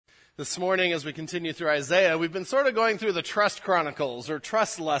This morning, as we continue through Isaiah, we've been sort of going through the trust chronicles or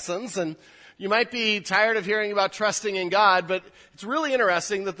trust lessons, and you might be tired of hearing about trusting in God, but it's really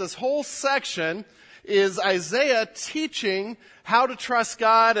interesting that this whole section is Isaiah teaching how to trust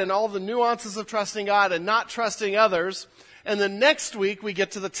God and all the nuances of trusting God and not trusting others. And then next week we get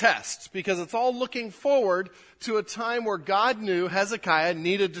to the test, because it's all looking forward to a time where God knew Hezekiah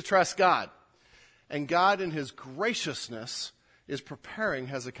needed to trust God. And God, in his graciousness, is preparing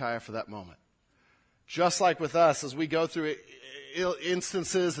Hezekiah for that moment. Just like with us, as we go through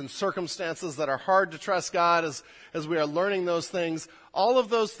instances and circumstances that are hard to trust God, as we are learning those things, all of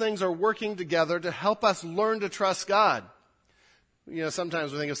those things are working together to help us learn to trust God. You know,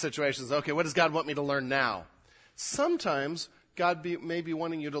 sometimes we think of situations, okay, what does God want me to learn now? Sometimes God may be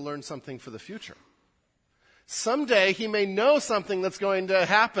wanting you to learn something for the future. Someday he may know something that's going to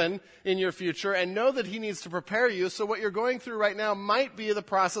happen in your future and know that he needs to prepare you. So what you're going through right now might be the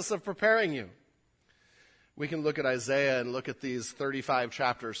process of preparing you. We can look at Isaiah and look at these 35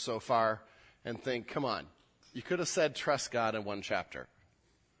 chapters so far and think, come on, you could have said trust God in one chapter.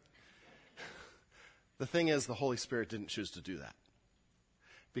 The thing is, the Holy Spirit didn't choose to do that,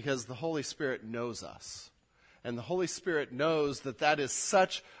 because the Holy Spirit knows us. And the Holy Spirit knows that that is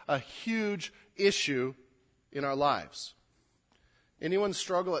such a huge issue in our lives. Anyone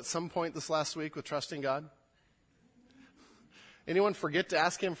struggle at some point this last week with trusting God? Anyone forget to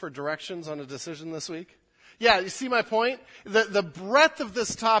ask him for directions on a decision this week? Yeah, you see my point? The breadth of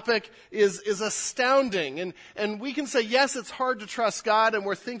this topic is astounding. And we can say, yes, it's hard to trust God, and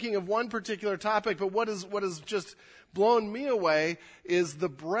we're thinking of one particular topic, but what has just blown me away is the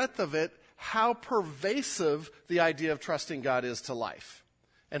breadth of it, how pervasive the idea of trusting God is to life,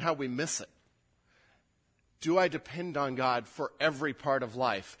 and how we miss it. Do I depend on God for every part of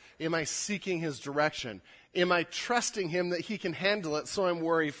life? Am I seeking his direction? Am I trusting him that he can handle it so I'm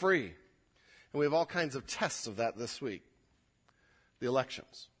worry-free? And we have all kinds of tests of that this week. The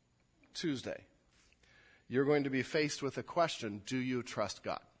elections. Tuesday. You're going to be faced with a question, do you trust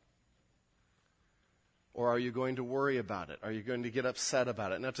God? Or are you going to worry about it? Are you going to get upset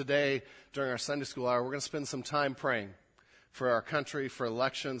about it? Now today, during our Sunday school hour, we're going to spend some time praying for our country, for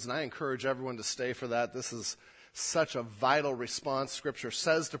elections, and I encourage everyone to stay for that. This is such a vital response. Scripture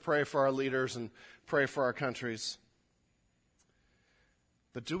says to pray for our leaders and pray for our countries.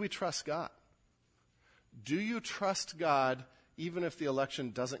 But do we trust God? Do you trust God even if the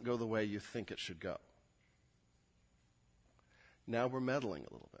election doesn't go the way you think it should go? Now we're meddling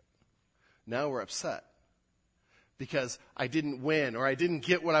a little bit. Now we're upset because I didn't win, or I didn't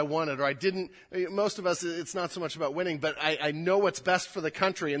get what I wanted, or most of us, it's not so much about winning, but I know what's best for the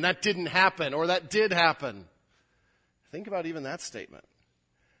country, and that didn't happen, or that did happen. Think about even that statement.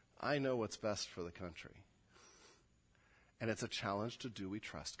 I know what's best for the country. And it's a challenge to, do we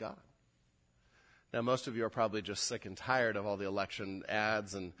trust God? Now, most of you are probably just sick and tired of all the election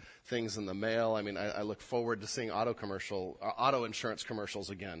ads and things in the mail. I mean, I look forward to seeing auto insurance commercials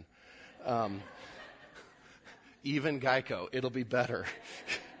again. Even Geico, it'll be better.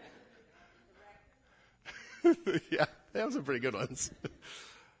 Yeah, they have some pretty good ones.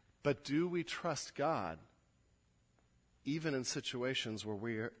 But do we trust God even in situations where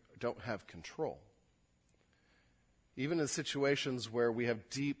we don't have control? Even in situations where we have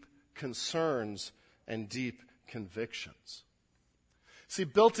deep concerns and deep convictions? See,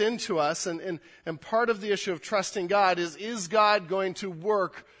 built into us, and part of the issue of trusting God is God going to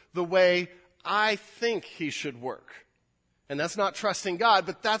work the way I think he should work? And that's not trusting God,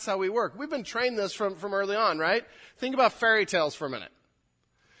 but that's how we work. We've been trained this from early on, right? Think about fairy tales for a minute.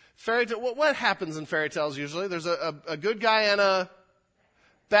 What happens in fairy tales usually? There's a good guy and a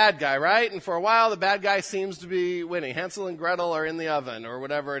bad guy, right? And for a while, the bad guy seems to be winning. Hansel and Gretel are in the oven, or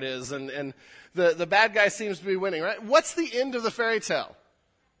whatever it is, and the bad guy seems to be winning, right? What's the end of the fairy tale?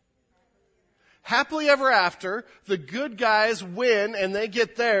 Happily ever after, the good guys win and they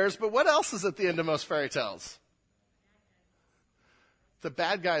get theirs, but what else is at the end of most fairy tales? The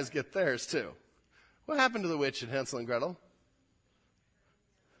bad guys get theirs too. What happened to the witch in Hansel and Gretel?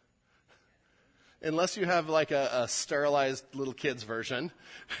 Unless you have like a sterilized little kid's version,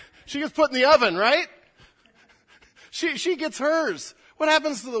 she gets put in the oven, right? She gets hers. What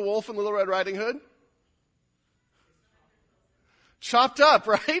happens to the wolf in Little Red Riding Hood? Chopped up,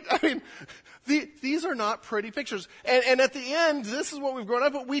 right? I mean, these are not pretty pictures. And at the end, this is what we've grown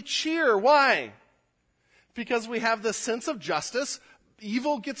up with. We cheer. Why? Because we have this sense of justice.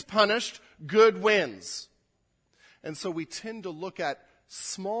 Evil gets punished. Good wins. And so we tend to look at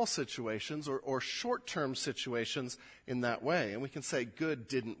small situations or short-term situations in that way. And we can say good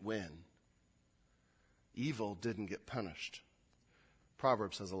didn't win. Evil didn't get punished.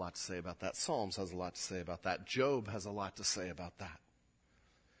 Proverbs has a lot to say about that. Psalms has a lot to say about that. Job has a lot to say about that.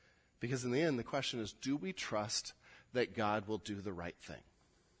 Because in the end, the question is, do we trust that God will do the right thing?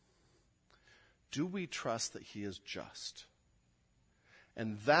 Do we trust that he is just?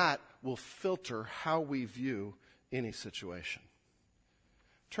 And that will filter how we view any situation.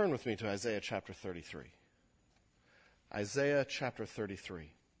 Turn with me to Isaiah chapter 33. Isaiah chapter 33.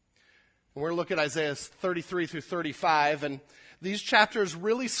 And we're going to look at Isaiah 33 through 35, and these chapters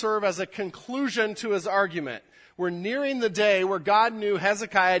really serve as a conclusion to his argument. We're nearing the day where God knew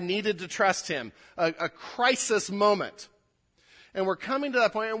Hezekiah needed to trust him, a crisis moment. And we're coming to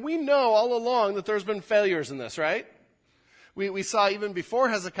that point, and we know all along that there's been failures in this, right? We saw even before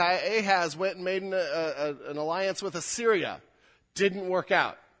Hezekiah, Ahaz went and made an alliance with Assyria. Didn't work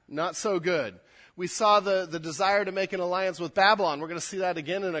out. Not so good. We saw the desire to make an alliance with Babylon. We're going to see that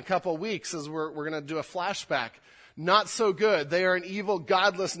again in a couple weeks as we're going to do a flashback. Not so good. They are an evil,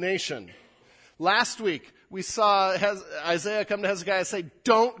 godless nation. Last week, we saw Isaiah come to Hezekiah and say,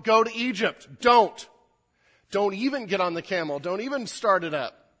 don't go to Egypt. Don't. Don't even get on the camel. Don't even start it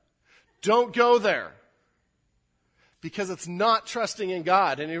up. Don't go there. Because it's not trusting in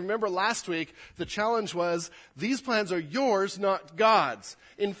God. And you remember last week, the challenge was, these plans are yours, not God's.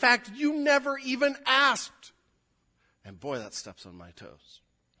 In fact, you never even asked. And boy, that steps on my toes.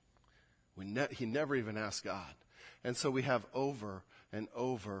 He never even asked God. And so we have over and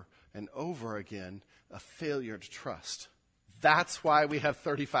over and over again a failure to trust. That's why we have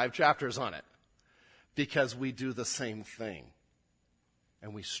 35 chapters on it. Because we do the same thing.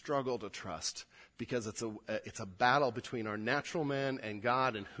 And we struggle to trust. Because it's a battle between our natural man and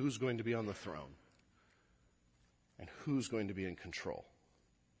God and who's going to be on the throne. And who's going to be in control.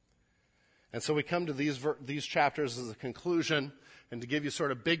 And so we come to these chapters as a conclusion. And to give you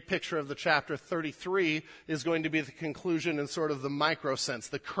sort of big picture of the chapter, 33 is going to be the conclusion in sort of the micro sense,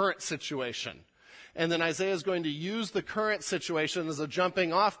 the current situation. And then Isaiah is going to use the current situation as a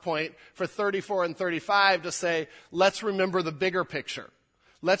jumping off point for 34 and 35 to say, let's remember the bigger picture.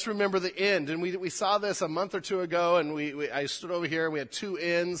 Let's remember the end. And we saw this a month or two ago, and I stood over here, and we had two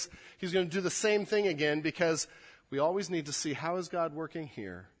ends. He's going to do the same thing again because we always need to see how is God working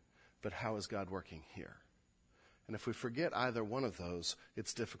here, but how is God working here? And if we forget either one of those,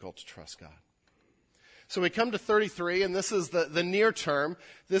 it's difficult to trust God. So we come to 33, and this is the near term.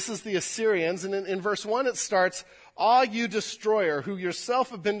 This is the Assyrians. And in verse 1 it starts, "Ah, you destroyer, who yourself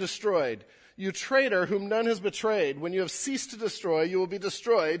have been destroyed. You traitor, whom none has betrayed. When you have ceased to destroy, you will be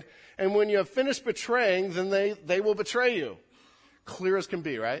destroyed. And when you have finished betraying, then they will betray you." Clear as can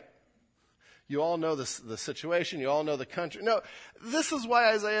be, right? You all know the situation. You all know the country. No, this is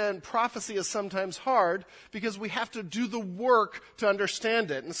why Isaiah and prophecy is sometimes hard, because we have to do the work to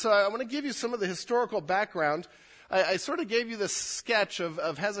understand it. And so I want to give you some of the historical background. I sort of gave you this sketch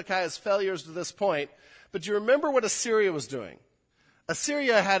of Hezekiah's failures to this point. But do you remember what Assyria was doing?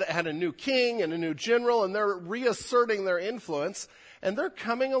 Assyria had a new king and a new general, and they're reasserting their influence. And they're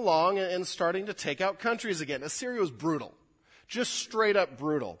coming along and starting to take out countries again. Assyria was brutal. Just straight up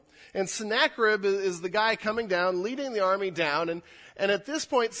brutal. And Sennacherib is the guy coming down, leading the army down. And at this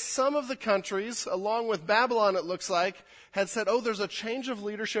point, some of the countries, along with Babylon, it looks like, had said, oh, there's a change of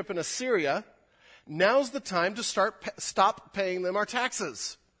leadership in Assyria. Now's the time to stop paying them our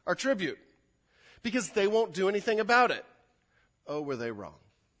taxes, our tribute. Because they won't do anything about it. Oh, were they wrong?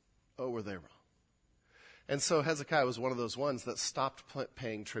 Oh, were they wrong? And so Hezekiah was one of those ones that stopped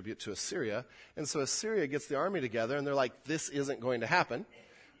paying tribute to Assyria. And so Assyria gets the army together, and they're like, this isn't going to happen.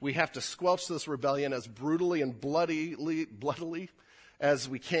 We have to squelch this rebellion as brutally and bloodily as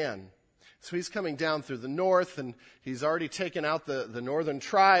we can. So he's coming down through the north, and he's already taken out the northern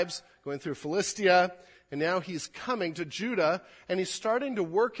tribes, going through Philistia, and now he's coming to Judah, and he's starting to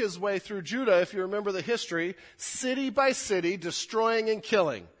work his way through Judah, if you remember the history, city by city, destroying and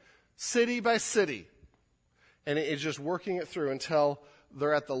killing. City by city. And it's just working it through until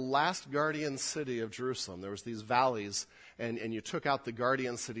they're at the last guardian city of Jerusalem. There was these valleys, and you took out the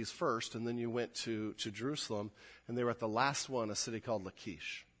guardian cities first, and then you went to Jerusalem, and they were at the last one, a city called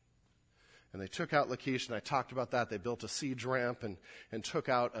Lachish. And they took out Lachish, and I talked about that. They built a siege ramp and took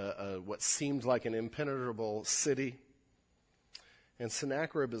out what seemed like an impenetrable city. And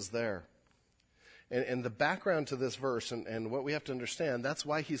Sennacherib is there. And the background to this verse, and what we have to understand, that's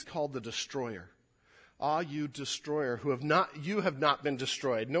why he's called the destroyer. Ah, you destroyer, you have not been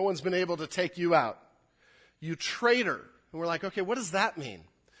destroyed. No one's been able to take you out. You traitor. And we're like, okay, what does that mean?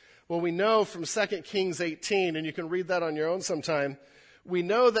 Well, we know from 2 Kings 18, and you can read that on your own sometime, we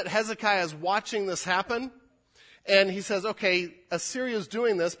know that Hezekiah is watching this happen, and he says, okay, Assyria is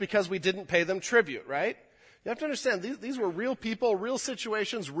doing this because we didn't pay them tribute, right? You have to understand, these were real people, real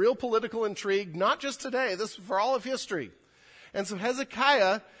situations, real political intrigue, not just today. This is for all of history. And so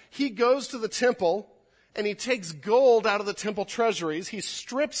Hezekiah, he goes to the temple, and he takes gold out of the temple treasuries. He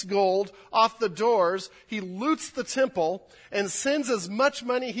strips gold off the doors. He loots the temple and sends as much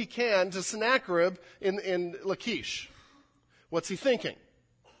money he can to Sennacherib in Lachish. What's he thinking?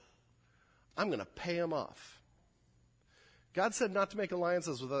 I'm going to pay him off. God said not to make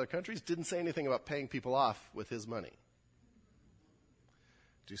alliances with other countries. Didn't say anything about paying people off with his money.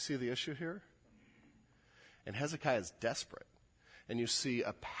 Do you see the issue here? And Hezekiah is desperate. And you see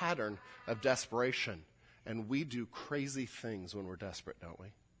a pattern of desperation. And we do crazy things when we're desperate, don't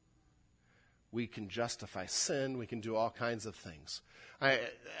we? We can justify sin. We can do all kinds of things.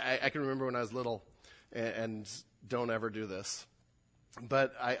 I can remember when I was little, and don't ever do this,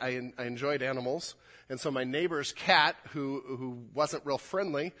 but I enjoyed animals. And so my neighbor's cat, who wasn't real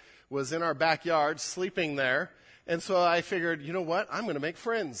friendly, was in our backyard sleeping there. And so I figured, you know what? I'm going to make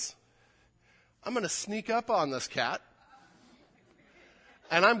friends. I'm going to sneak up on this cat.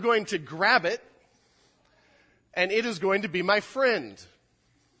 And I'm going to grab it. And it is going to be my friend.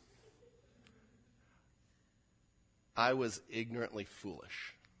 I was ignorantly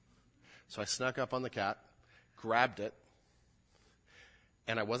foolish. So I snuck up on the cat, grabbed it,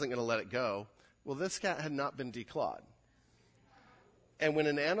 and I wasn't going to let it go. Well, this cat had not been declawed. And when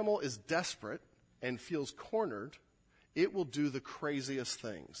an animal is desperate and feels cornered, it will do the craziest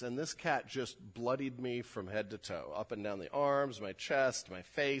things. And this cat just bloodied me from head to toe, up and down the arms, my chest, my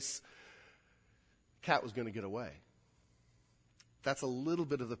face. Cat was going to get away. That's a little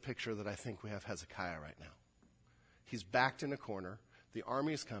bit of the picture that I think we have Hezekiah right now. He's backed in a corner. The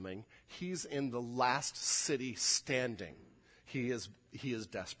army's coming. He's in the last city standing. He is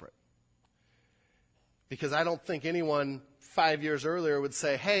desperate. Because I don't think anyone 5 years earlier would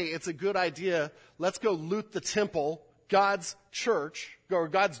say, hey, it's a good idea. Let's go loot the temple, God's church, or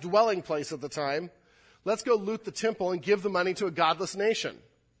God's dwelling place at the time. Let's go loot the temple and give the money to a godless nation.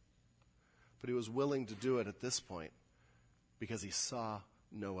 But he was willing to do it at this point because he saw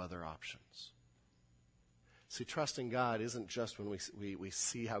no other options. See, trusting God isn't just when we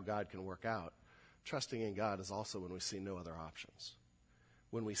see how God can work out. Trusting in God is also when we see no other options.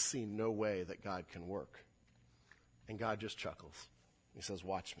 When we see no way that God can work. And God just chuckles. He says,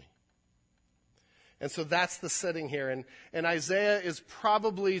 watch me. And so that's the setting here. And Isaiah is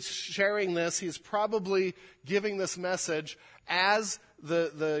probably sharing this. He's probably giving this message as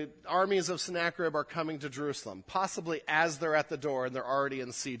the armies of Sennacherib are coming to Jerusalem, possibly as they're at the door and they're already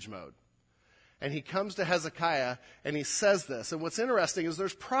in siege mode. And he comes to Hezekiah and he says this. And what's interesting is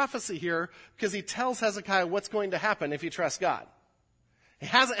there's prophecy here because he tells Hezekiah what's going to happen if he trusts God. It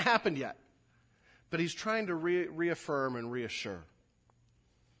hasn't happened yet, but he's trying to reaffirm and reassure.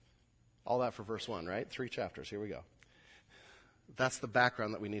 All that for verse 1, right? 3 chapters. Here we go. That's the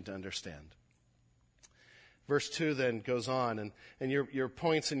background that we need to understand. Verse 2 then goes on, and your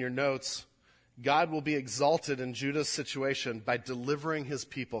points in your notes, God will be exalted in Judah's situation by delivering his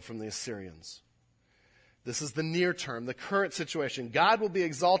people from the Assyrians. This is the near term, the current situation. God will be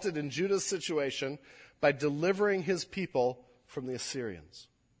exalted in Judah's situation by delivering his people from the Assyrians.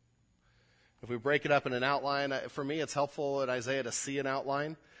 If we break it up in an outline, for me it's helpful in Isaiah to see an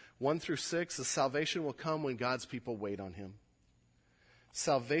outline. 1 through 6 is salvation will come when God's people wait on him.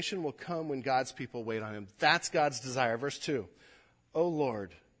 Salvation will come when God's people wait on him. That's God's desire. Verse 2, O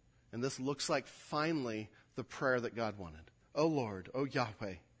Lord, and this looks like finally the prayer that God wanted. O Lord, O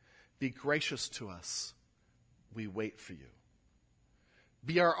Yahweh, be gracious to us. We wait for you.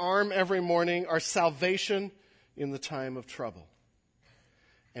 Be our arm every morning, our salvation in the time of trouble.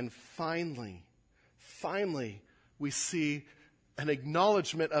 And finally, we see an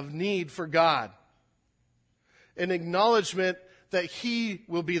acknowledgement of need for God. An acknowledgement that he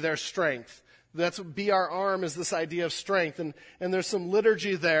will be their strength. That's what be our arm is this idea of strength. And there's some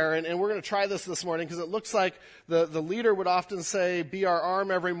liturgy there. And we're going to try this morning because it looks like the leader would often say, be our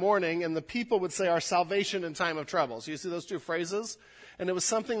arm every morning. And the people would say, our salvation in time of trouble. So you see those two phrases? And it was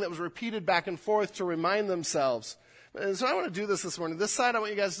something that was repeated back and forth to remind themselves. And so I want to do this morning. This side, I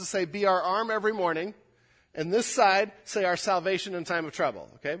want you guys to say, be our arm every morning. And this side, say our salvation in time of trouble.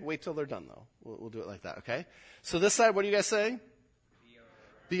 Okay? Wait till they're done, though. We'll do it like that, okay? So this side, what are you guys saying?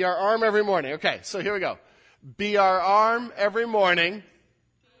 Be our arm every morning. Okay, so here we go. Be our arm every morning.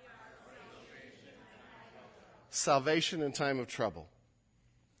 Salvation in time of trouble.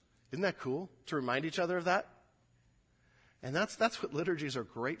 Isn't that cool to remind each other of that? And that's what liturgies are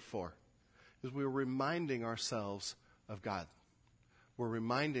great for, is we're reminding ourselves of God. We're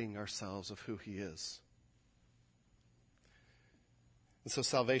reminding ourselves of who he is. And so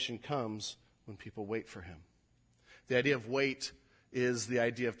salvation comes when people wait for him. The idea of wait is the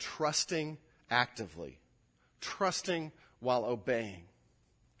idea of trusting actively, trusting while obeying.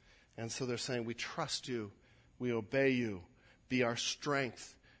 And so they're saying, we trust you, we obey you, be our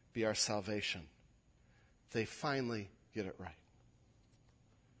strength, be our salvation. They finally get it right.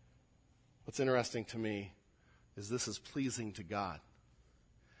 What's interesting to me is this is pleasing to God.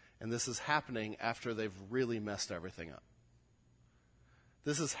 And this is happening after they've really messed everything up.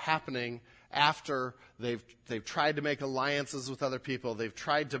 This is happening after they've tried to make alliances with other people. They've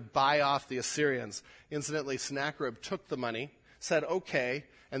tried to buy off the Assyrians. Incidentally, Sennacherib took the money, said okay,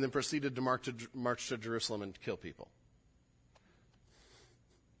 and then proceeded to march to Jerusalem and kill people.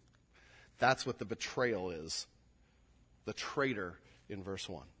 That's what the betrayal is. The traitor in verse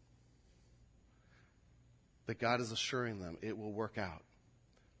 1. But God is assuring them it will work out.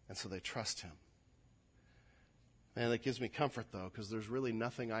 And so they trust him. And that gives me comfort, though, because there's really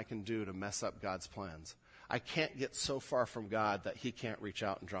nothing I can do to mess up God's plans. I can't get so far from God that he can't reach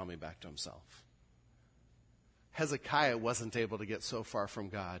out and draw me back to himself. Hezekiah wasn't able to get so far from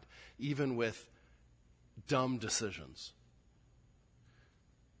God, even with dumb decisions.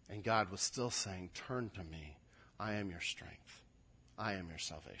 And God was still saying, turn to me. I am your strength. I am your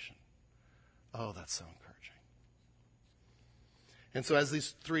salvation. Oh, that's so encouraging. And so as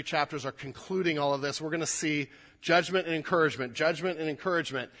these 3 chapters are concluding all of this, we're going to see judgment and encouragement,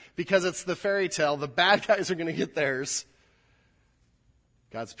 because it's the fairy tale. The bad guys are going to get theirs.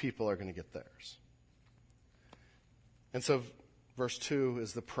 God's people are going to get theirs. And so verse 2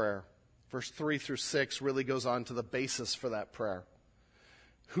 is the prayer. Verse 3 through 6 really goes on to the basis for that prayer.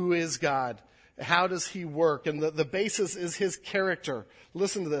 Who is God? How does he work? And the basis is his character.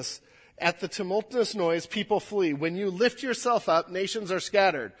 Listen to this. At the tumultuous noise, people flee. When you lift yourself up, nations are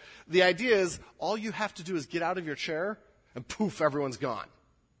scattered. The idea is all you have to do is get out of your chair and poof, everyone's gone.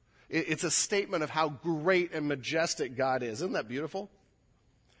 It's a statement of how great and majestic God is. Isn't that beautiful?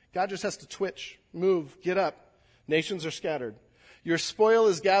 God just has to twitch, move, get up. Nations are scattered. Your spoil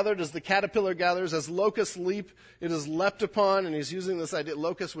is gathered as the caterpillar gathers, as locusts leap, it is leapt upon. And he's using this idea,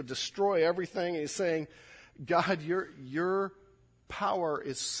 locusts would destroy everything. And he's saying, God, your power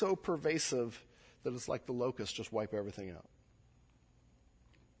is so pervasive that it's like the locusts just wipe everything out.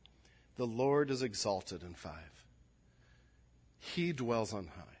 The Lord is exalted in 5. He dwells on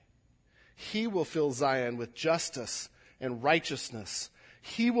high. He will fill Zion with justice and righteousness.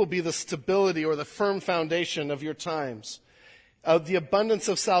 He will be the stability or the firm foundation of your times. Of the abundance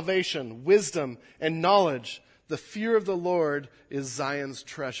of salvation, wisdom, and knowledge, the fear of the Lord is Zion's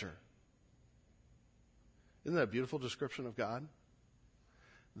treasure. Isn't that a beautiful description of God?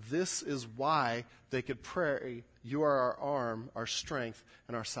 This is why they could pray, you are our arm, our strength,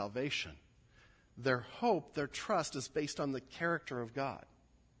 and our salvation. Their hope, their trust is based on the character of God.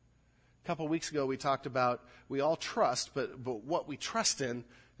 A couple of weeks ago we talked about we all trust, but what we trust in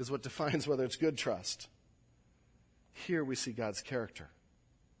is what defines whether it's good trust. Here we see God's character.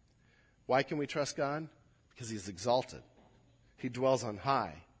 Why can we trust God? Because he's exalted. He dwells on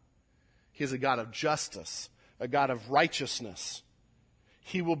high. He is a God of justice, a God of righteousness.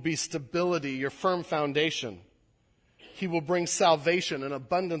 He will be stability, your firm foundation. He will bring salvation, an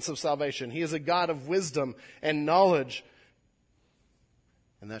abundance of salvation. He is a God of wisdom and knowledge.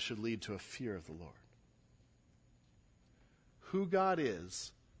 And that should lead to a fear of the Lord. Who God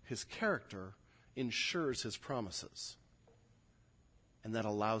is, his character, ensures his promises. And that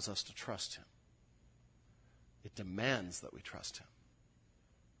allows us to trust him. It demands that we trust him.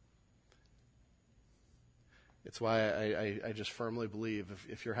 It's why I just firmly believe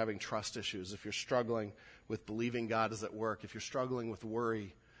if you're having trust issues, if you're struggling with believing God is at work, if you're struggling with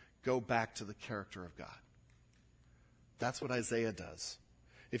worry, go back to the character of God. That's what Isaiah does.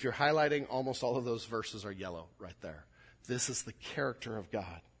 If you're highlighting, almost all of those verses are yellow right there. This is the character of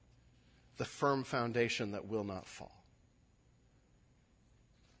God, the firm foundation that will not fall.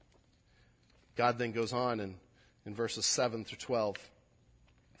 God then goes on in verses 7 through 12.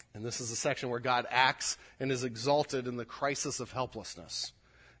 And this is a section where God acts and is exalted in the crisis of helplessness.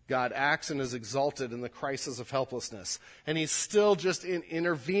 God acts and is exalted in the crisis of helplessness. And he's still just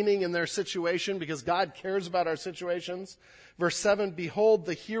intervening in their situation because God cares about our situations. Verse 7, behold,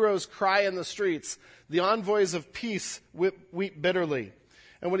 the heroes cry in the streets. The envoys of peace weep bitterly.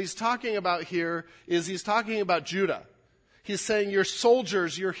 And what he's talking about here is he's talking about Judah. He's saying your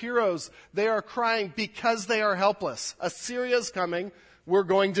soldiers, your heroes, they are crying because they are helpless. Assyria's coming. We're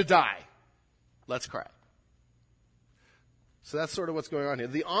going to die. Let's cry. So that's sort of what's going on here.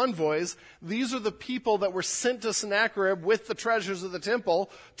 The envoys, these are the people that were sent to Sennacherib with the treasures of the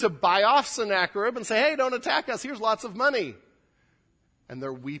temple to buy off Sennacherib and say, hey, don't attack us. Here's lots of money. And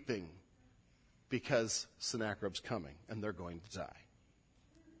they're weeping because Sennacherib's coming and they're going to die.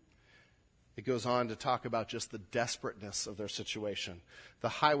 It goes on to talk about just the desperateness of their situation. The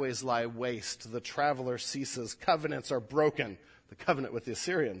highways lie waste. The traveler ceases. Covenants are broken. The covenant with the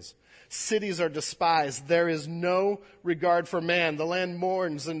Assyrians. Cities are despised. There is no regard for man. The land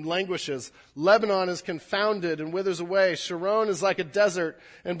mourns and languishes. Lebanon is confounded and withers away. Sharon is like a desert,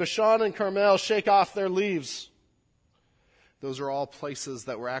 and Bashan and Carmel shake off their leaves. Those are all places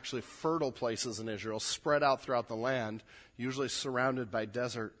that were actually fertile places in Israel, spread out throughout the land, usually surrounded by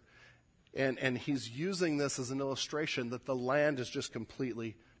desert. And he's using this as an illustration that the land is just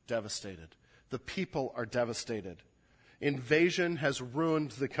completely devastated. The people are devastated. Invasion has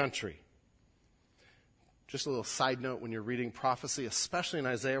ruined the country. Just a little side note when you're reading prophecy, especially in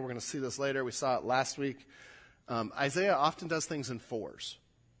Isaiah, we're going to see this later. We saw it last week. Isaiah often does things in fours.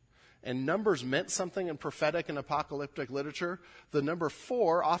 And numbers meant something in prophetic and apocalyptic literature. The number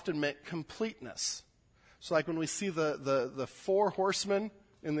 4 often meant completeness. So like when we see the 4 horsemen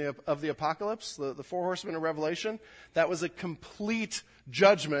of the apocalypse, the 4 horsemen of Revelation, that was a complete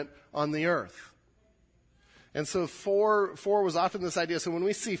judgment on the earth. And so 4 was often this idea. So when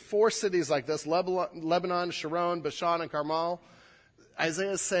we see 4 cities like this, Lebanon, Sharon, Bashan, and Carmel,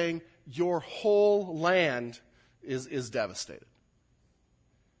 Isaiah is saying your whole land is devastated.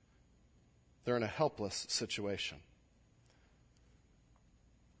 They're in a helpless situation.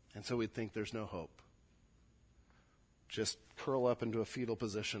 And so we'd think there's no hope. Just curl up into a fetal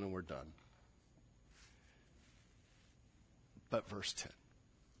position and we're done. But verse 10.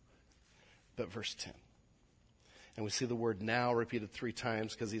 And we see the word now repeated 3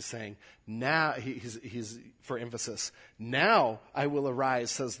 times because he's saying, now, he's for emphasis, now I will arise,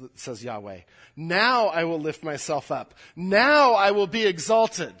 says Yahweh. Now I will lift myself up. Now I will be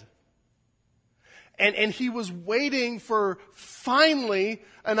exalted. And he was waiting for finally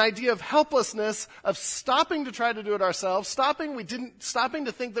an idea of helplessness, of stopping to try to do it ourselves, stopping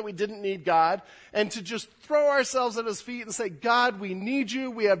to think that we didn't need God, and to just throw ourselves at his feet and say, God, we need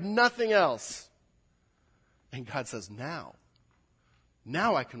you. We have nothing else. And God says, now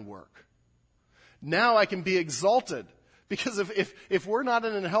I can work. Now I can be exalted. Because if we're not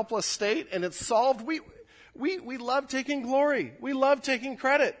in a helpless state and it's solved, we love taking glory. We love taking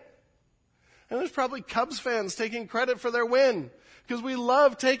credit. And there's probably Cubs fans taking credit for their win because we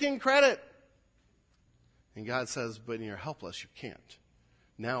love taking credit. And God says, but when you're helpless, you can't.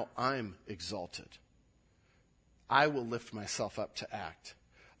 Now I'm exalted. I will lift myself up to act.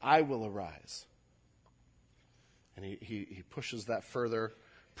 I will arise. And he pushes that further,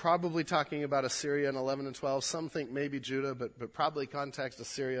 probably talking about Assyria in 11 and 12. Some think maybe Judah, but probably context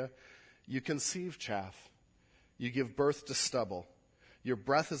Assyria. You conceive chaff. You give birth to stubble. Your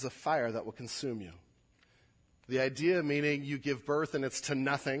breath is a fire that will consume you. The idea meaning you give birth and it's to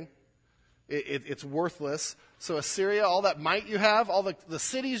nothing. It's worthless. So Assyria, all that might you have, all the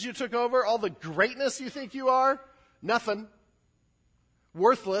cities you took over, all the greatness you think you are, nothing.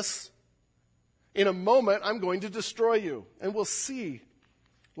 Worthless. In a moment, I'm going to destroy you. And we'll see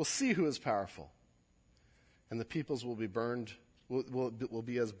who is powerful. And the peoples will be burned, will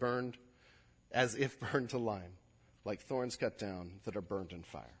be as burned, as if burned to lime, like thorns cut down that are burned in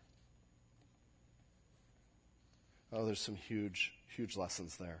fire. Oh, there's some huge, huge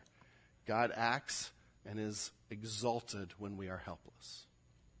lessons there. God acts and is exalted when we are helpless.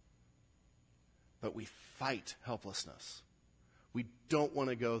 But we fight helplessness. We don't want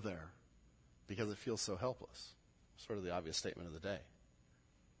to go there because it feels so helpless. Sort of the obvious statement of the day.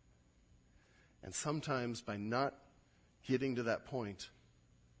 And sometimes by not getting to that point,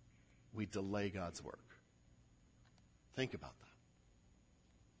 we delay God's work. Think about that.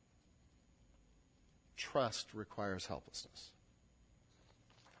 Trust requires helplessness.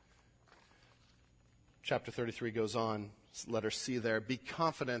 Chapter 33 goes on, letter C there. Be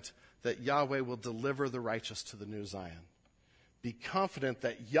confident that Yahweh will deliver the righteous to the new Zion. Be confident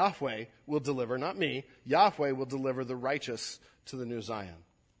that Yahweh will deliver, not me, Yahweh will deliver the righteous to the new Zion.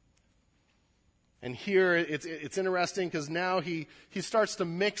 And here it's interesting because now he starts to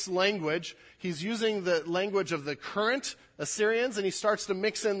mix language. He's using the language of the current Assyrians and he starts to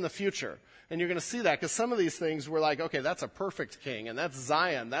mix in the future. And you're going to see that because some of these things were like, okay, that's a perfect king and that's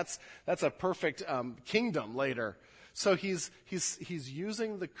Zion. That's a perfect kingdom later. So he's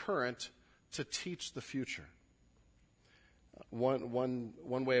using the current to teach the future.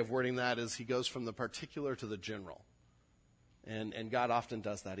 One way of wording that is he goes from the particular to the general. And God often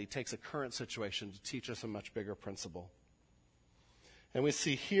does that. He takes a current situation to teach us a much bigger principle. And we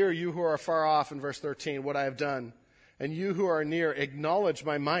see here, you who are far off, in verse 13, what I have done. And you who are near, acknowledge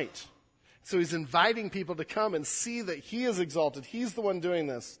my might. So he's inviting people to come and see that he is exalted. He's the one doing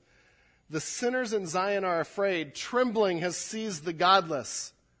this. The sinners in Zion are afraid. Trembling has seized the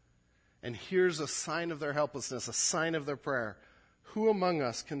godless. And here's a sign of their helplessness, a sign of their prayer. Who among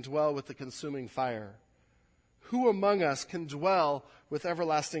us can dwell with the consuming fire? Who among us can dwell with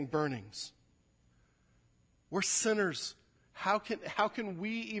everlasting burnings? We're sinners. How can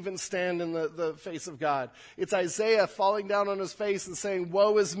we even stand in the face of God? It's Isaiah falling down on his face and saying,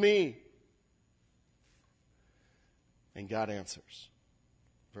 woe is me. And God answers.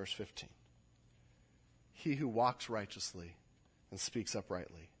 Verse 15. He who walks righteously and speaks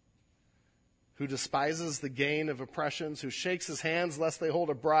uprightly, who despises the gain of oppressions, who shakes his hands lest they hold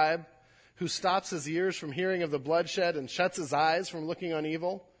a bribe, who stops his ears from hearing of the bloodshed and shuts his eyes from looking on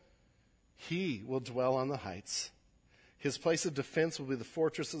evil, he will dwell on the heights. His place of defense will be the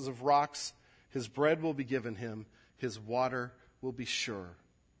fortresses of rocks. His bread will be given him. His water will be sure.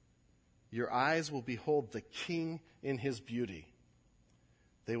 Your eyes will behold the King in his beauty.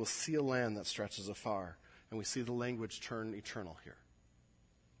 They will see a land that stretches afar. And we see the language turn eternal here.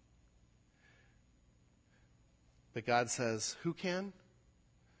 But God says, who can?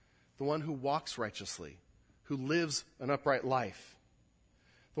 The one who walks righteously, who lives an upright life.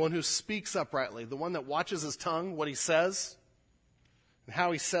 The one who speaks uprightly, the one that watches his tongue, what he says, and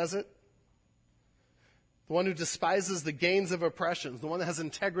how he says it. The one who despises the gains of oppressions, the one that has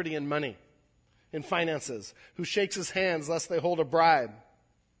integrity in money, in finances, who shakes his hands lest they hold a bribe.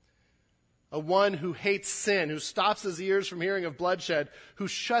 A one who hates sin, who stops his ears from hearing of bloodshed, who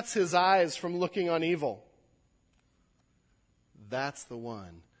shuts his eyes from looking on evil. That's the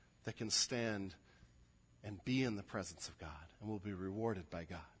one that can stand and be in the presence of God and will be rewarded by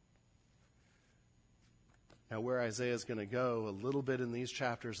God. Now, where Isaiah is going to go a little bit in these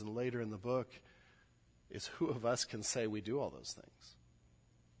chapters and later in the book is who of us can say we do all those things?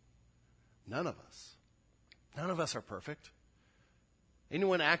 None of us. None of us are perfect.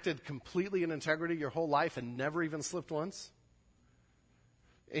 Anyone acted completely in integrity your whole life and never even slipped once?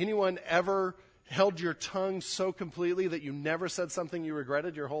 Anyone ever held your tongue so completely that you never said something you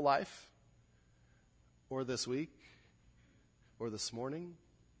regretted your whole life? Or this week? Or this morning?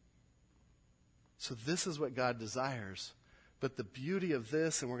 So this is what God desires. But the beauty of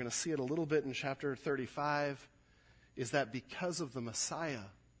this, and we're going to see it a little bit in chapter 35, is that because of the Messiah,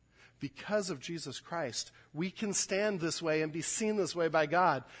 because of Jesus Christ, we can stand this way and be seen this way by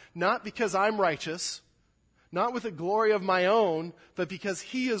God. Not because I'm righteous, not with a glory of my own, but because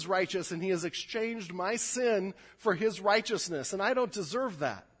he is righteous and he has exchanged my sin for his righteousness. And I don't deserve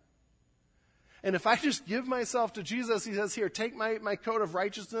that. And if I just give myself to Jesus, he says, here, take my coat of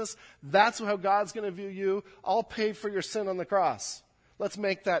righteousness. That's how God's going to view you. I'll pay for your sin on the cross. Let's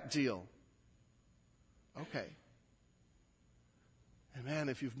make that deal. Okay. And man,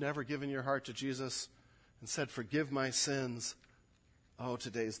 if you've never given your heart to Jesus and said, forgive my sins, oh,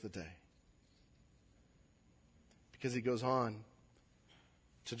 today's the day. Because he goes on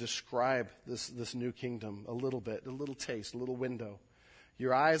to describe this new kingdom a little bit, a little taste, a little window.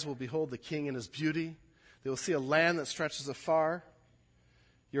 Your eyes will behold the King in his beauty. They will see a land that stretches afar.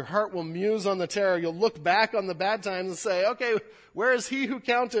 Your heart will muse on the terror. You'll look back on the bad times and say, okay, where is he who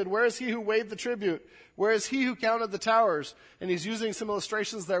counted? Where is he who weighed the tribute? Where is he who counted the towers? And he's using some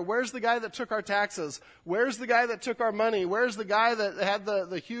illustrations there. Where's the guy that took our taxes? Where's the guy that took our money? Where's the guy that had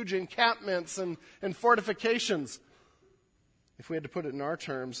the huge encampments and fortifications? If we had to put it in our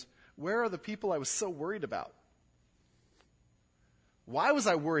terms, where are the people I was so worried about? Why was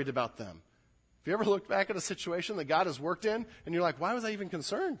I worried about them? Have you ever looked back at a situation that God has worked in and you're like, why was I even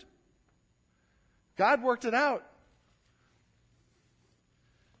concerned? God worked it out.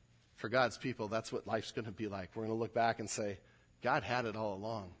 For God's people, that's what life's going to be like. We're going to look back and say, God had it all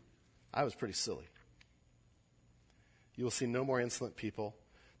along. I was pretty silly. You will see no more insolent people.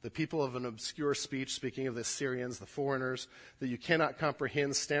 The people of an obscure speech, speaking of the Syrians, the foreigners, that you cannot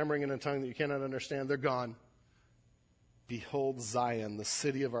comprehend, stammering in a tongue that you cannot understand, they're gone. Behold Zion, the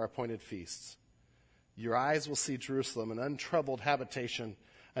city of our appointed feasts. Your eyes will see Jerusalem, an untroubled habitation,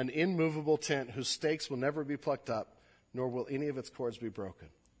 an immovable tent whose stakes will never be plucked up, nor will any of its cords be broken.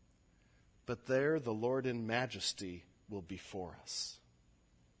 But there the Lord in majesty will be for us.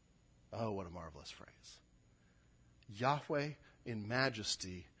 Oh, what a marvelous phrase. Yahweh in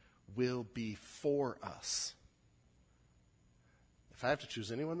majesty will be for us. If I have to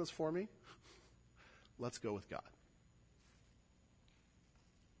choose anyone that's for me, let's go with God.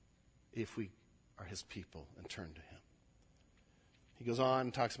 If we are his people and turn to him. He goes on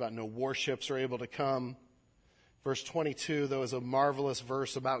and talks about no warships are able to come. Verse 22, though, is a marvelous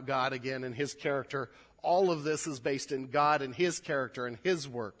verse about God again and his character. All of this is based in God and his character and his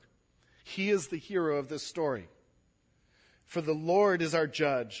work. He is the hero of this story. For the Lord is our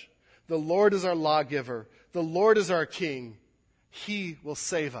judge. The Lord is our lawgiver. The Lord is our king. He will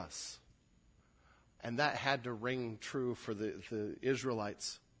save us. And that had to ring true for the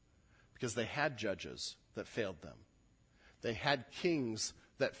Israelites because they had judges that failed them. They had kings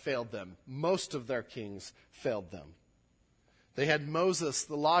that failed them. Most of their kings failed them. They had Moses,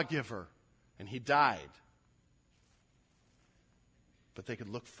 the lawgiver, and he died. But they could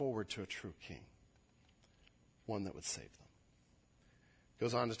look forward to a true king, one that would save them.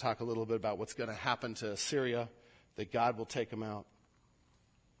 Goes on to talk a little bit about what's going to happen to Assyria, that God will take them out.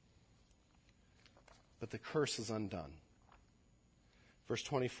 But the curse is undone. Verse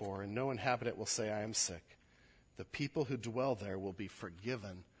 24, and no inhabitant will say, I am sick. The people who dwell there will be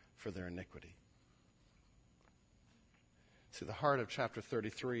forgiven for their iniquity. See, the heart of chapter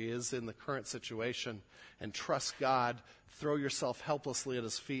 33 is in the current situation, and trust God, throw yourself helplessly at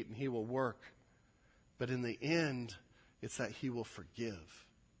his feet, and he will work. But in the end, it's that he will forgive.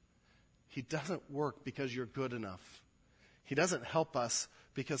 He doesn't work because you're good enough. He doesn't help us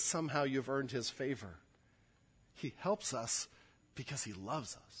because somehow you've earned his favor. He helps us because he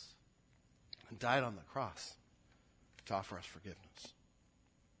loves us and died on the cross to offer us forgiveness.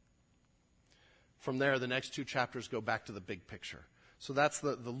 From there, the next two chapters go back to the big picture. So that's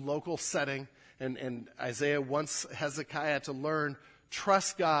the local setting, and Isaiah wants Hezekiah to learn,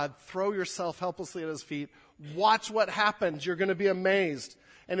 trust God, throw yourself helplessly at his feet, watch what happens, you're going to be amazed.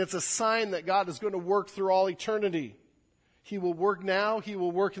 And it's a sign that God is going to work through all eternity. He will work now, he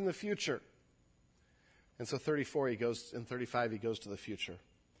will work in the future. And so 34, in 35, he goes to the future.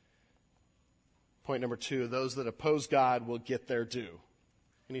 Point number 2, those that oppose God will get their due.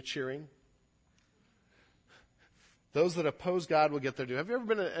 Any cheering? Those that oppose God will get their due. Have you ever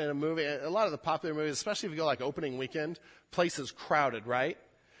been in a movie? A lot of the popular movies, especially if you go like opening weekend, places crowded, right?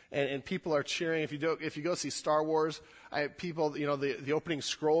 And people are cheering. If you go see Star Wars, people, the opening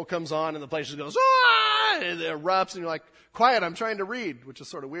scroll comes on and the place just goes, ah! And it erupts and you're like, quiet, I'm trying to read, which is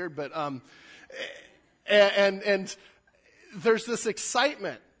sort of weird, but, and there's this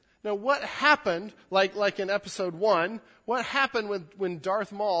excitement. Now, what happened, like in episode 1, what happened when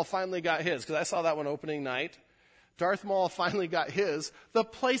Darth Maul finally got his? Because I saw that one opening night. Darth Maul finally got his. The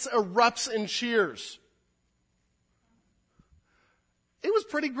place erupts in cheers. It was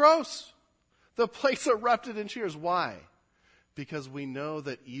pretty gross. The place erupted in cheers. Why? Because we know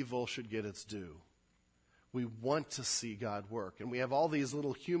that evil should get its due. We want to see God work. And we have all these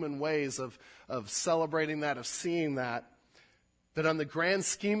little human ways of celebrating that, of seeing that. But on the grand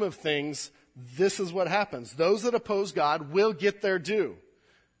scheme of things, this is what happens. Those that oppose God will get their due.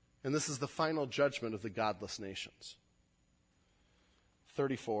 And this is the final judgment of the godless nations.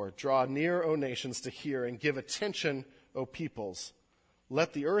 34, draw near, O nations, to hear, and give attention, O peoples.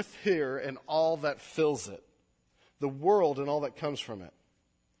 Let the earth hear and all that fills it, the world and all that comes from it.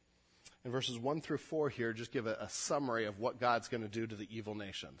 And verses 1 through 4 here just give a summary of what God's going to do to the evil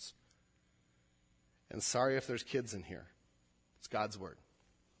nations. And sorry if there's kids in here. It's God's word.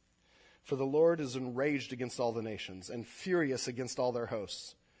 For the Lord is enraged against all the nations and furious against all their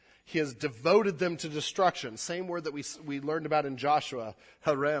hosts. He has devoted them to destruction. Same word that we learned about in Joshua,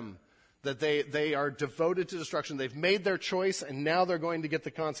 harem, that they are devoted to destruction. They've made their choice, and now they're going to get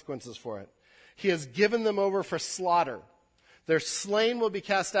the consequences for it. He has given them over for slaughter. Their slain will be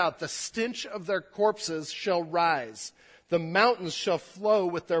cast out. The stench of their corpses shall rise. The mountains shall flow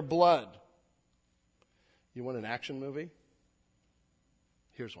with their blood. You want an action movie?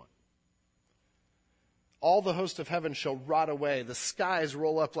 Here's one. All the host of heaven shall rot away. The skies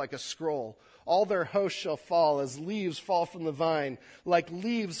roll up like a scroll. All their hosts shall fall as leaves fall from the vine, like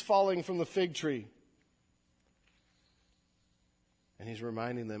leaves falling from the fig tree. And he's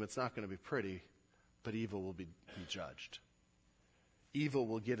reminding them it's not going to be pretty, but evil will be judged. Evil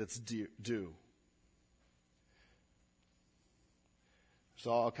will get its due. There's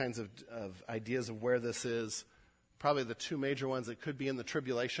all kinds of ideas of where this is. Probably the two major ones, it could be in the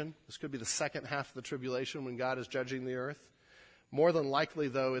tribulation. This could be the second half of the tribulation when God is judging the earth. More than likely,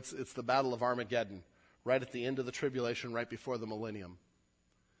 though, it's the Battle of Armageddon, right at the end of the tribulation, right before the millennium,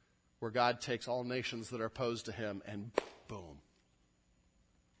 where God takes all nations that are opposed to him and boom,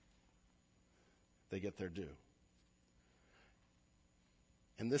 they get their due.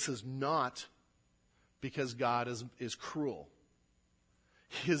 And this is not because God is cruel.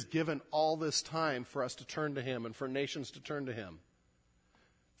 He has given all this time for us to turn to him and for nations to turn to him.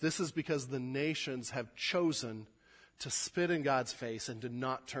 This is because the nations have chosen to spit in God's face and to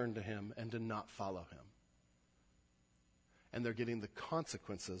not turn to him and to not follow him. And they're getting the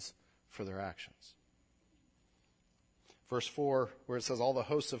consequences for their actions. Verse 4, where it says, all the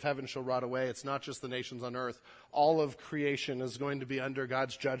hosts of heaven shall rot away. It's not just the nations on earth. All of creation is going to be under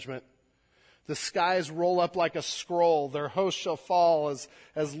God's judgment. The skies roll up like a scroll. Their host shall fall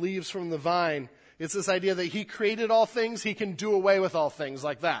as leaves from the vine. It's this idea that he created all things. He can do away with all things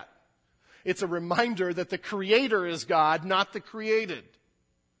like that. It's a reminder that the creator is God, not the created.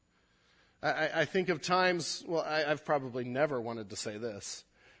 I think of times, well, I've probably never wanted to say this,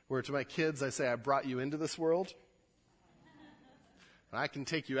 where to my kids I say, I brought you into this world, and I can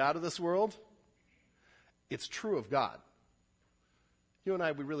take you out of this world. It's true of God. You and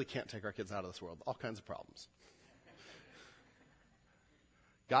I, we really can't take our kids out of this world. All kinds of problems.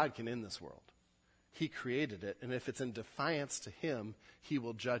 God can end this world. He created it, and if it's in defiance to him, he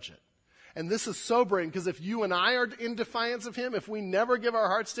will judge it. And this is sobering, because if you and I are in defiance of him, if we never give our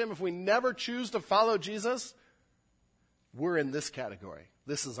hearts to him, if we never choose to follow Jesus, we're in this category.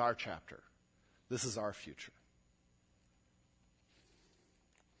 This is our chapter. This is our future.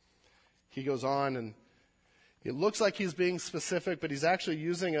 He goes on, and it looks like he's being specific, but he's actually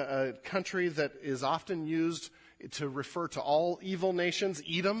using a country that is often used to refer to all evil nations,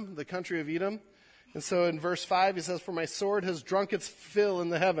 Edom, the country of Edom. And so in verse 5, he says, "For my sword has drunk its fill in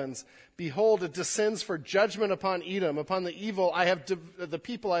the heavens. Behold, it descends for judgment upon Edom, upon the evil the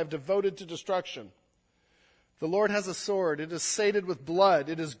people I have devoted to destruction. The Lord has a sword. It is sated with blood.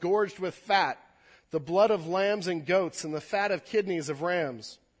 It is gorged with fat, the blood of lambs and goats, and the fat of kidneys of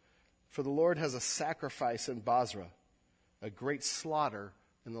rams. For the Lord has a sacrifice in Basra, a great slaughter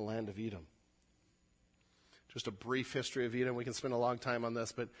in the land of Edom." Just a brief history of Edom. We can spend a long time on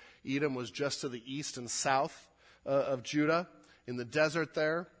this, but Edom was just to the east and south of Judah, in the desert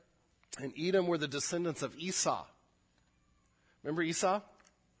there. And Edom were the descendants of Esau. Remember Esau?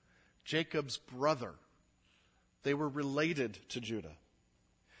 Jacob's brother. They were related to Judah.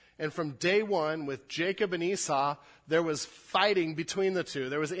 And from day one, with Jacob and Esau, there was fighting between the two.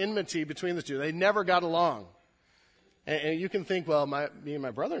 There was enmity between the two. They never got along. And you can think, well, me and my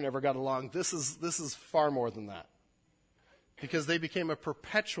brother never got along. This is far more than that. Because they became a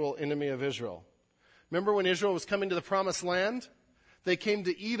perpetual enemy of Israel. Remember when Israel was coming to the promised land? They came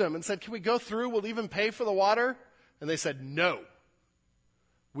to Edom and said, "Can we go through? We'll even pay for the water." And they said, "No.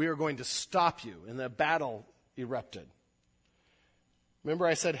 We are going to stop you." And the battle erupted. Remember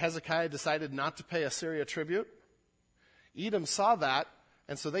I said Hezekiah decided not to pay Assyria tribute? Edom saw that,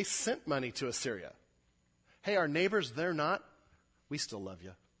 and so they sent money to Assyria. Hey, our neighbors, they're not. We still love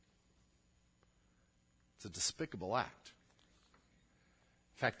you. It's a despicable act.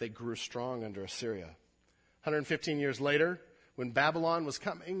 In fact, they grew strong under Assyria. 115 years later, when Babylon was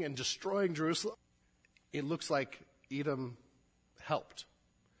coming and destroying Jerusalem, it looks like Edom helped.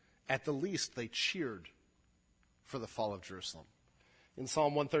 At the least, they cheered for the fall of Jerusalem. In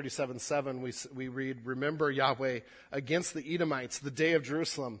Psalm 137:7, we read, "Remember, Yahweh, against the Edomites, the day of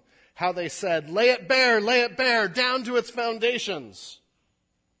Jerusalem, how they said, 'Lay it bare, down to its foundations.'"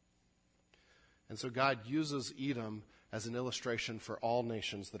 And so God uses Edom as an illustration for all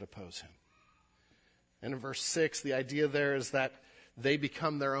nations that oppose him. And in verse 6, the idea there is that they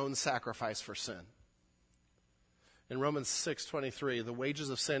become their own sacrifice for sin. In Romans 6:23, the wages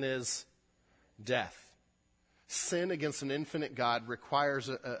of sin is death. Sin against an infinite God requires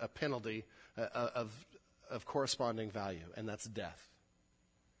a penalty of corresponding value, and that's death.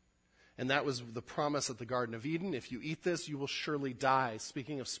 And that was the promise at the Garden of Eden. If you eat this, you will surely die.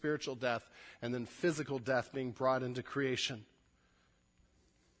 Speaking of spiritual death and then physical death being brought into creation.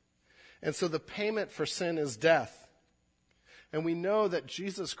 And so the payment for sin is death. And we know that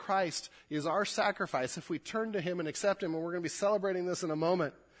Jesus Christ is our sacrifice if we turn to him and accept him. And we're going to be celebrating this in a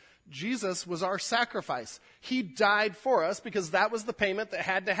moment. Jesus was our sacrifice. He died for us because that was the payment that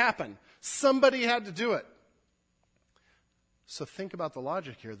had to happen. Somebody had to do it. So think about the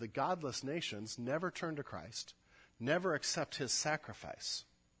logic here. The godless nations never turn to Christ, never accept his sacrifice.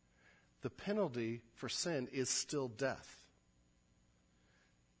 The penalty for sin is still death.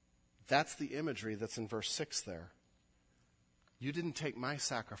 That's the imagery that's in verse 6 there. You didn't take my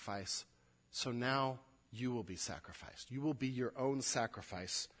sacrifice, so now you will be sacrificed. You will be your own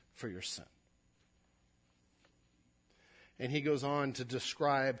sacrifice for your sin. And he goes on to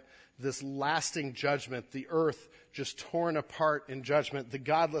describe this lasting judgment, the earth just torn apart in judgment, the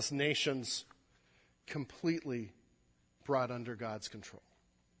godless nations completely brought under God's control.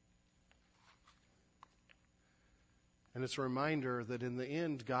 And it's a reminder that in the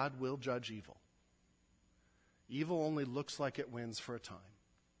end, God will judge evil. Evil only looks like it wins for a time.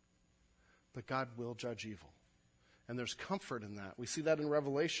 But God will judge evil. And there's comfort in that. We see that in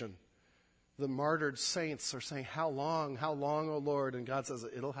Revelation. The martyred saints are saying, how long, O Lord? And God says,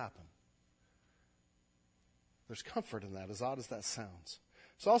 it'll happen. There's comfort in that, as odd as that sounds.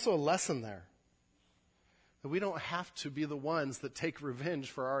 There's also a lesson there. That we don't have to be the ones that take revenge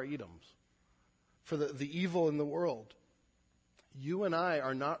for our Edoms. for the evil in the world. You and I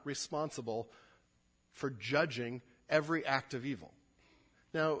are not responsible for judging every act of evil.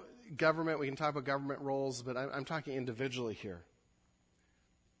 Now, government, we can talk about government roles, but I'm talking individually here.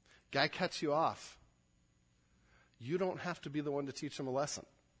 Guy cuts you off. You don't have to be the one to teach him a lesson.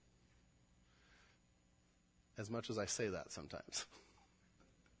 As much as I say that sometimes.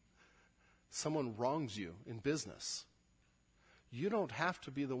 Someone wrongs you in business. You don't have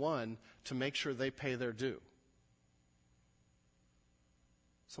to be the one to make sure they pay their due.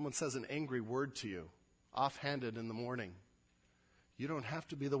 Someone says an angry word to you, offhanded in the morning. You don't have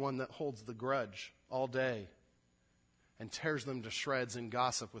to be the one that holds the grudge all day and tears them to shreds in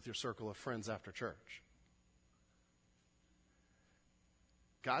gossip with your circle of friends after church.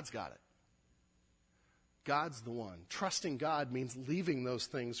 God's got it. God's the one. Trusting God means leaving those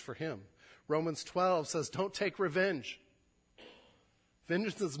things for Him. Romans 12 says, don't take revenge.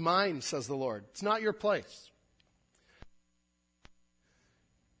 Vengeance is mine, says the Lord. It's not your place.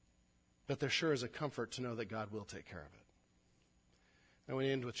 But there sure is a comfort to know that God will take care of it. Now we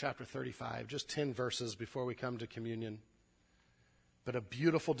end with chapter 35, just 10 verses before we come to communion. But a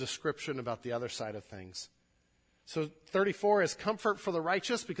beautiful description about the other side of things. So 34 is comfort for the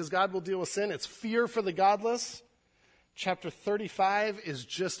righteous because God will deal with sin. It's fear for the godless. Chapter 35 is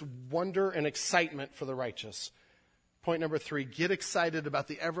just wonder and excitement for the righteous. Point number 3, get excited about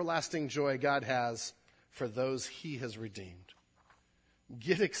the everlasting joy God has for those He has redeemed.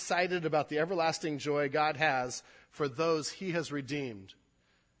 Get excited about the everlasting joy God has for those He has redeemed.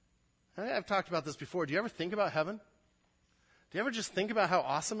 I've talked about this before. Do you ever think about heaven? Do you ever just think about how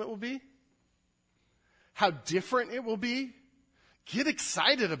awesome it will be? How different it will be? Get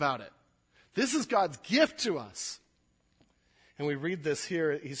excited about it. This is God's gift to us. And we read this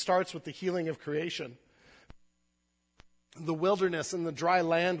here. He starts with the healing of creation. The wilderness and the dry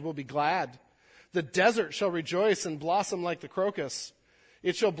land will be glad. The desert shall rejoice and blossom like the crocus.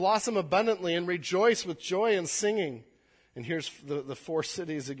 It shall blossom abundantly and rejoice with joy and singing. And here's the 4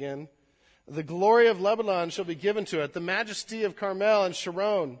 cities again. The glory of Lebanon shall be given to it, the majesty of Carmel and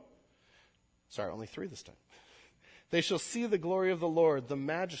Sharon. Sorry, only 3 this time. They shall see the glory of the Lord, the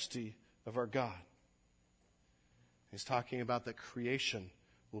majesty of our God. He's talking about that creation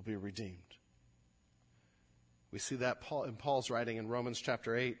will be redeemed. We see that in Paul's writing in Romans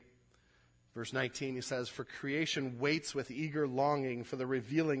chapter 8. Verse 19, he says, for creation waits with eager longing for the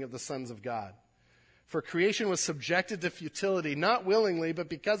revealing of the sons of God. For creation was subjected to futility, not willingly, but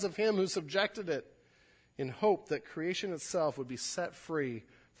because of Him who subjected it, in hope that creation itself would be set free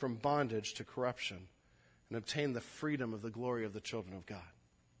from bondage to corruption and obtain the freedom of the glory of the children of God.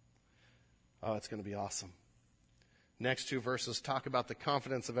 Oh, it's going to be awesome. Next 2 verses talk about the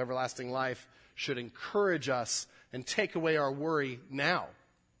confidence of everlasting life should encourage us and take away our worry now.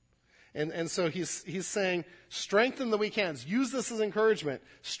 And so he's saying, strengthen the weak hands. Use this as encouragement.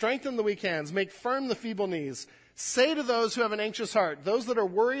 Strengthen the weak hands. Make firm the feeble knees. Say to those who have an anxious heart, those that are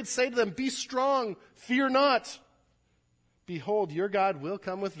worried, say to them, be strong, fear not. Behold, your God will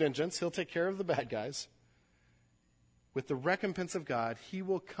come with vengeance. He'll take care of the bad guys. With the recompense of God, He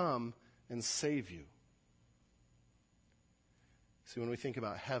will come and save you. See, when we think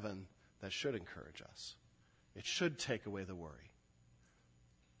about heaven, that should encourage us. It should take away the worry.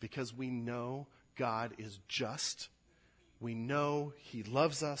 Because we know God is just. We know He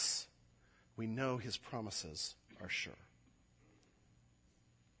loves us. We know His promises are sure.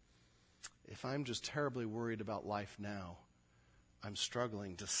 If I'm just terribly worried about life now, I'm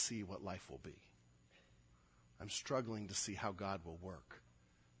struggling to see what life will be. I'm struggling to see how God will work.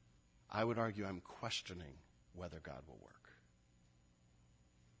 I would argue I'm questioning whether God will work.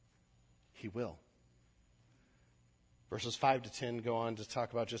 He will. Verses 5 to 10 go on to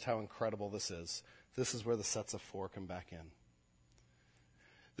talk about just how incredible this is. This is where the sets of 4 come back in.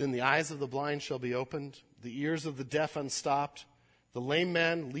 Then the eyes of the blind shall be opened, the ears of the deaf unstopped. The lame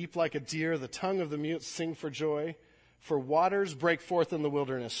man leap like a deer, the tongue of the mute sing for joy. For waters break forth in the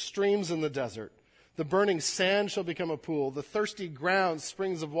wilderness, streams in the desert. The burning sand shall become a pool, the thirsty ground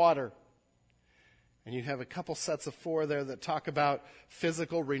springs of water. And you have a couple sets of 4 there that talk about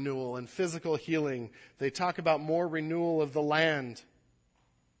physical renewal and physical healing. They talk about more renewal of the land.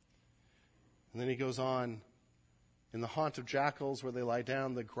 And then he goes on, in the haunt of jackals where they lie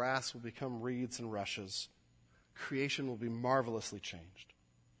down, the grass will become reeds and rushes. Creation will be marvelously changed.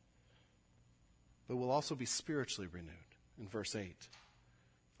 But will also be spiritually renewed. In verse 8,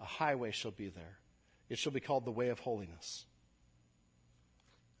 a highway shall be there. It shall be called the way of holiness.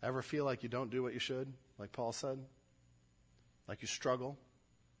 Ever feel like you don't do what you should, like Paul said? Like you struggle?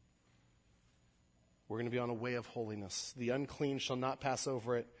 We're going to be on a way of holiness. The unclean shall not pass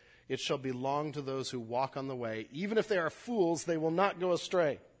over it. It shall belong to those who walk on the way. Even if they are fools, they will not go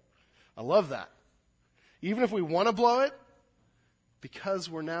astray. I love that. Even if we want to blow it, because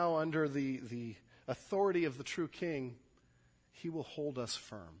we're now under the authority of the true King, he will hold us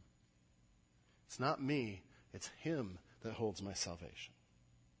firm. It's not me, it's him that holds my salvation.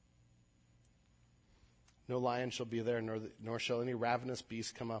 No lion shall be there, nor shall any ravenous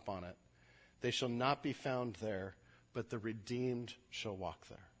beast come up on it. They shall not be found there, but the redeemed shall walk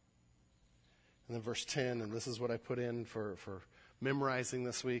there. And then verse 10, and this is what I put in for memorizing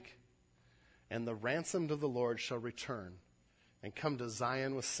this week. And the ransomed of the Lord shall return and come to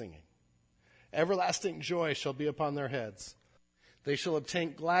Zion with singing. Everlasting joy shall be upon their heads. They shall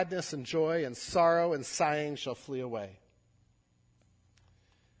obtain gladness and joy, and sorrow and sighing shall flee away.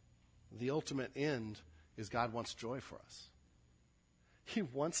 The ultimate end is God wants joy for us. He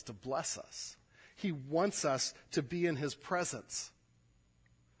wants to bless us. He wants us to be in his presence.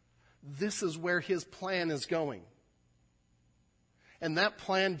 This is where his plan is going. And that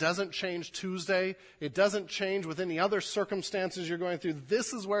plan doesn't change Tuesday. It doesn't change with any other circumstances you're going through.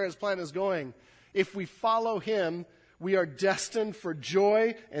 This is where his plan is going. If we follow him, we are destined for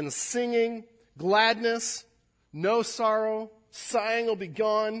joy and singing, gladness, no sorrow, sighing will be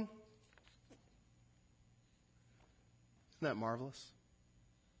gone. Isn't that marvelous?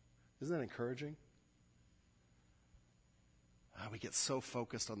 Isn't that encouraging? We get so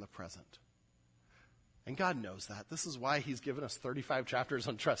focused on the present. And God knows that. This is why he's given us 35 chapters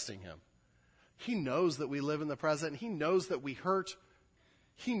on trusting him. He knows that we live in the present. He knows that we hurt.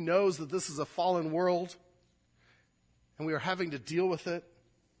 He knows that this is a fallen world. And we are having to deal with it.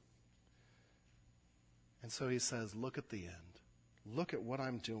 And so he says, look at the end. Look at what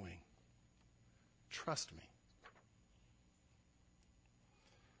I'm doing. Trust me.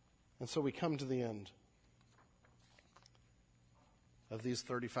 And so we come to the end of these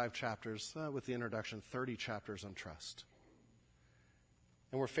 35 chapters, with the introduction, 30 chapters on trust.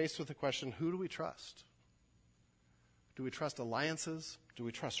 And we're faced with the question, who do we trust? Do we trust alliances? Do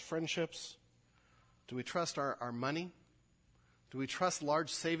we trust friendships? Do we trust our money? Do we trust large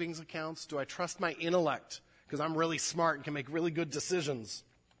savings accounts? Do I trust my intellect because I'm really smart and can make really good decisions?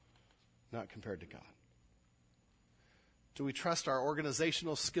 Not compared to God. Do we trust our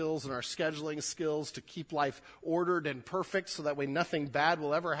organizational skills and our scheduling skills to keep life ordered and perfect so that way nothing bad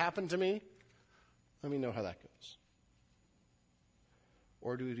will ever happen to me? Let me know how that goes.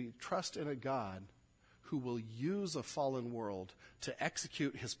 Or do we trust in a God who will use a fallen world to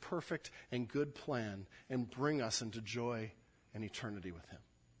execute his perfect and good plan and bring us into joy and eternity with him?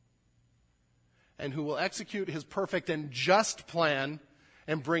 And who will execute his perfect and just plan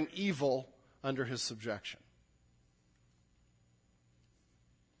and bring evil under his subjection?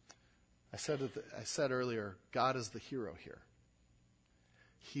 I said earlier, God is the hero here.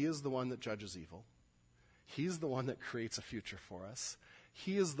 He is the one that judges evil. He's the one that creates a future for us.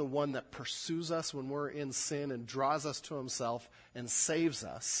 He is the one that pursues us when we're in sin and draws us to himself and saves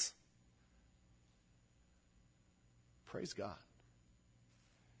us. Praise God.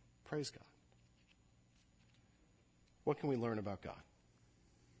 Praise God. What can we learn about God?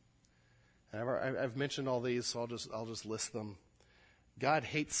 And I've mentioned all these, so I'll just list them. God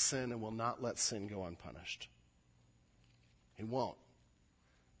hates sin and will not let sin go unpunished. He won't.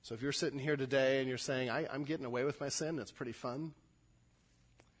 So if you're sitting here today and you're saying, I'm getting away with my sin, it's pretty fun.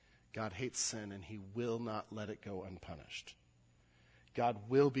 God hates sin and he will not let it go unpunished. God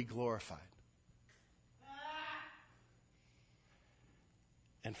will be glorified.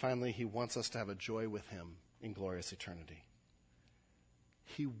 And finally, he wants us to have a joy with him in glorious eternity.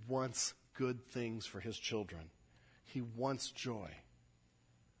 He wants good things for his children. He wants joy.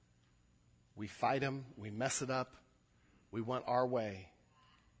 We fight him, we mess it up, we want our way,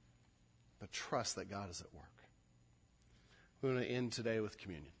 but trust that God is at work. We're going to end today with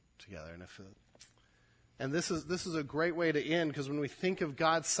communion together. And this is a great way to end, because when we think of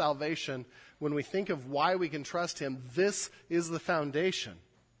God's salvation, when we think of why we can trust him, this is the foundation.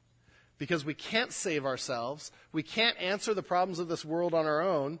 Because we can't save ourselves, we can't answer the problems of this world on our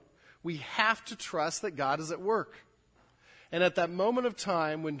own, we have to trust that God is at work. And at that moment of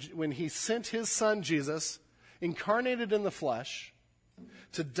time when he sent his son Jesus, incarnated in the flesh,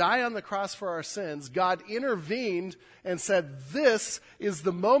 to die on the cross for our sins, God intervened and said, this is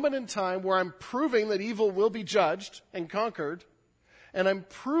the moment in time where I'm proving that evil will be judged and conquered, and I'm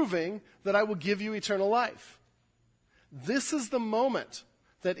proving that I will give you eternal life. This is the moment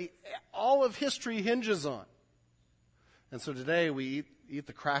that all of history hinges on. And so today we eat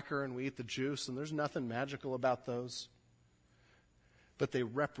the cracker and we eat the juice, and there's nothing magical about those. But they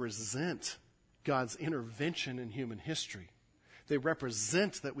represent God's intervention in human history. They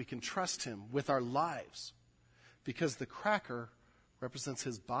represent that we can trust him with our lives, because the cracker represents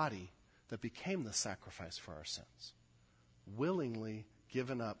his body that became the sacrifice for our sins, willingly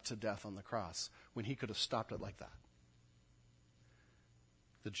given up to death on the cross when he could have stopped it like that.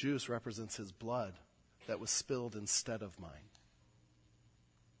 The juice represents his blood that was spilled instead of mine.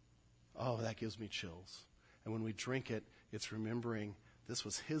 Oh, that gives me chills. And when we drink it, it's remembering this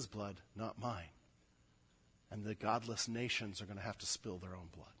was his blood, not mine. And the godless nations are going to have to spill their own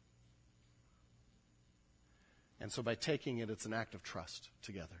blood. And so by taking it, it's an act of trust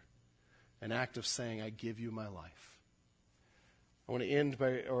together. An act of saying, I give you my life. I want to end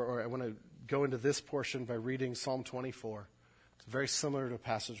by, or I want to go into this portion by reading Psalm 24. It's very similar to a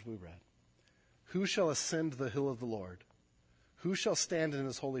passage we read. Who shall ascend the hill of the Lord? Who shall stand in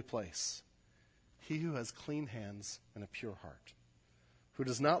his holy place? He who has clean hands and a pure heart, who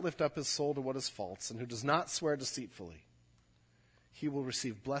does not lift up his soul to what is false, and who does not swear deceitfully. He will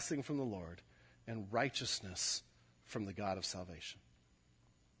receive blessing from the Lord and righteousness from the God of salvation.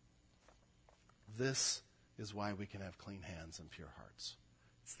 This is why we can have clean hands and pure hearts.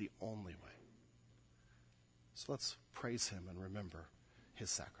 It's the only way. So let's praise him and remember his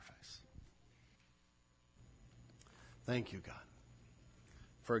sacrifice. Thank you, God,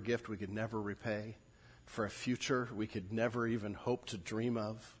 for a gift we could never repay, for a future we could never even hope to dream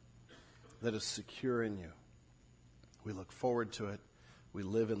of, that is secure in you. We look forward to it. We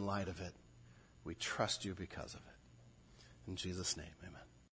live in light of it. We trust you because of it. In Jesus' name, amen.